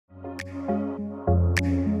Hey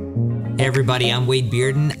everybody, I'm Wade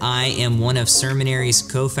Bearden. I am one of Sermonary's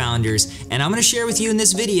co-founders, and I'm going to share with you in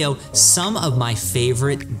this video some of my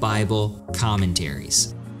favorite Bible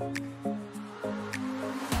commentaries.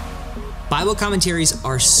 Bible commentaries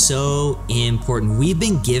are so important. We've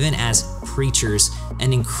been given as preachers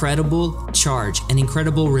an incredible charge, an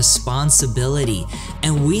incredible responsibility,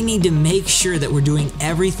 and we need to make sure that we're doing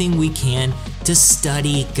everything we can to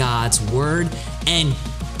study God's Word, and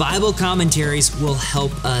Bible commentaries will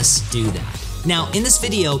help us do that. Now, in this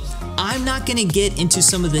video, I'm not going to get into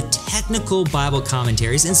some of the technical Bible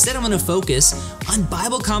commentaries. Instead, I'm going to focus on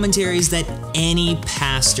Bible commentaries that any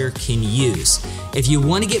pastor can use. If you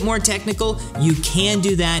want to get more technical, you can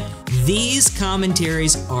do that. These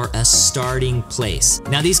commentaries are a starting place.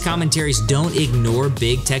 Now, these commentaries don't ignore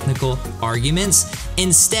big technical arguments.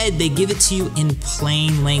 Instead, they give it to you in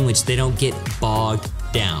plain language. They don't get bogged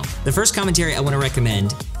down. The first commentary I want to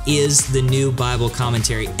recommend is the New Bible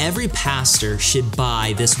Commentary. Every pastor should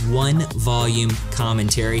buy this one-volume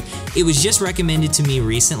commentary. It was just recommended to me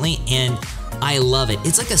recently, and I love it.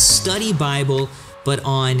 It's like a study Bible, but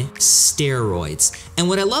on steroids. And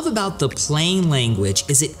what I love about the plain language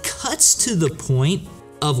is it cuts to the point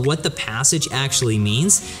of what the passage actually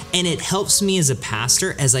means, and it helps me as a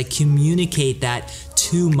pastor as I communicate that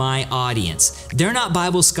to my audience. They're not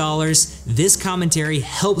Bible scholars. This commentary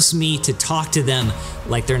helps me to talk to them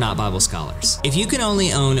like they're not Bible scholars. If you can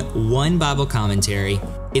only own one Bible commentary,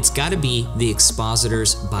 it's got to be the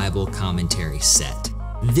Expositor's Bible Commentary set.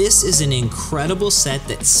 This is an incredible set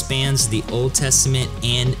that spans the Old Testament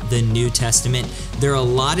and the New Testament. There are a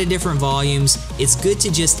lot of different volumes. It's good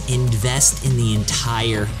to just invest in the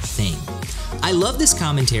entire thing. I love this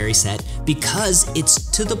commentary set because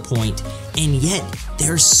it's to the point, and yet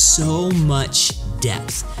there's so much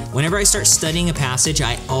depth. Whenever I start studying a passage,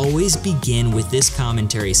 I always begin with this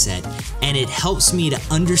commentary set, and it helps me to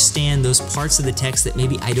understand those parts of the text that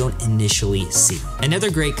maybe I don't initially see.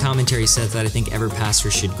 Another great commentary set that I think every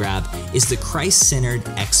pastor should grab is the Christ-centered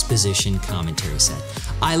Exposition Commentary set.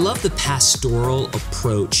 I love the pastoral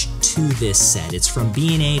approach to this set. It's from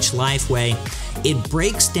B&H Lifeway. It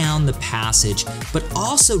breaks down the passage, but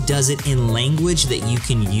also does it in language that you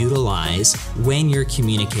can utilize when you're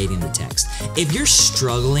communicating the text. If you're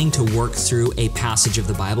struggling to work through a passage of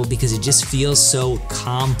the Bible because it just feels so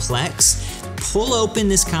complex, pull open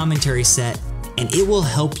this commentary set and it will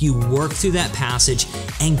help you work through that passage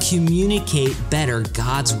and communicate better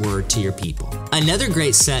God's Word to your people. Another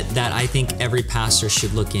great set that I think every pastor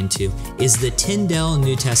should look into is the Tyndale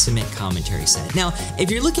New Testament Commentary set. Now, if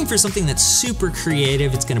you're looking for something that's super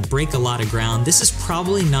creative, it's going to break a lot of ground, this is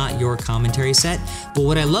probably not your commentary set, but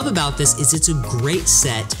what I love about this is it's a great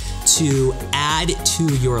set to add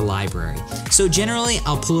to your library. So generally,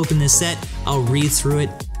 I'll pull open this set, I'll read through it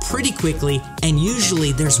pretty quickly, and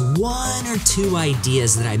usually there's one or two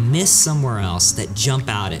ideas that I missed somewhere else that jump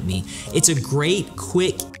out at me. It's a great,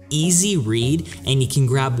 quick, easy read, and you can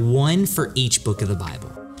grab one for each book of the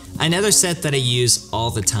Bible. Another set that I use all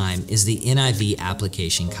the time is the NIV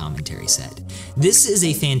Application Commentary set. This is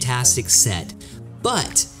a fantastic set,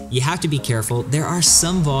 but you have to be careful. There are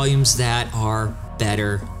some volumes that are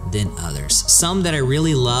better than others. Some that I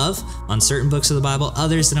really love on certain books of the Bible,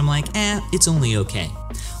 others that I'm like, it's only okay.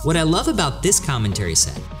 What I love about this commentary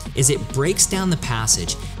set is it breaks down the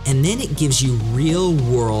passage and then it gives you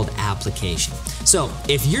real-world application. So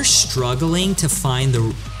if you're struggling to find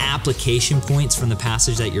the application points from the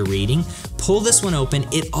passage that you're reading, pull this one open.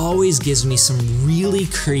 It always gives me some really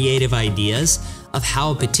creative ideas of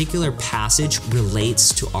how a particular passage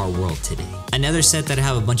relates to our world today. Another set that I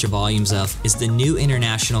have a bunch of volumes of is the New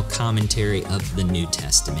International Commentary of the New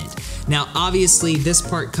Testament. Now, obviously, this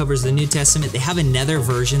part covers the New Testament. They have another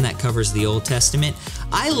version that covers the Old Testament.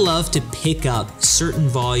 I love to pick up certain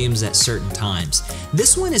volumes at certain times.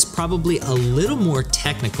 This one is probably a little more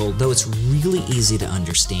technical, though it's really easy to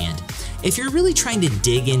understand. If you're really trying to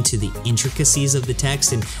dig into the intricacies of the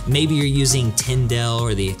text, and maybe you're using Tyndale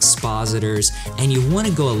or the Expositors, and you want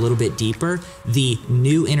to go a little bit deeper, the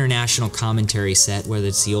New International Commentary set, whether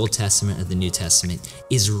it's the Old Testament or the New Testament,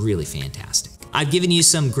 is really fantastic. I've given you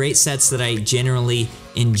some great sets that I generally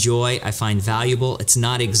enjoy, I find valuable. It's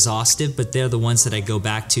not exhaustive, but they're the ones that I go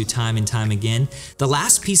back to time and time again. The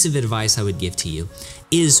last piece of advice I would give to you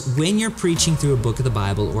is when you're preaching through a book of the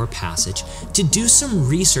Bible or a passage, to do some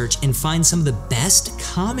research and find some of the best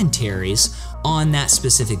commentaries on that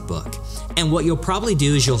specific book. And what you'll probably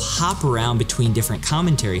do is you'll hop around between different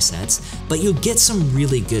commentary sets, but you'll get some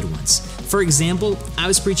really good ones. For example, I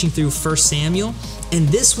was preaching through 1 Samuel, and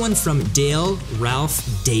this one from Dale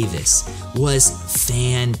Ralph Davis was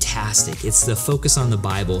fantastic. It's the Focus on the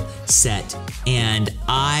Bible set, and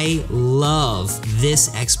I love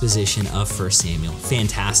this exposition of 1 Samuel.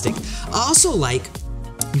 Fantastic. I also like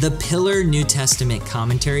the Pillar New Testament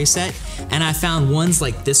Commentary set, and I found ones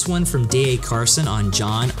like this one from D.A. Carson on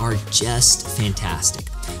John are just fantastic.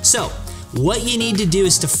 So what you need to do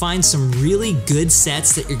is to find some really good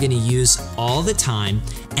sets that you're going to use all the time,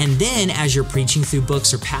 and then as you're preaching through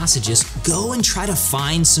books or passages, go and try to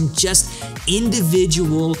find some just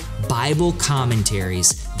individual Bible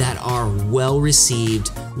commentaries that are well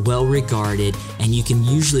received, well regarded, and you can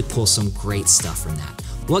usually pull some great stuff from that.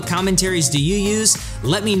 What commentaries do you use?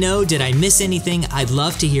 Let me know. Did I miss anything? I'd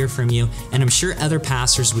love to hear from you, and I'm sure other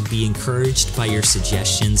pastors would be encouraged by your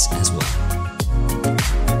suggestions as well.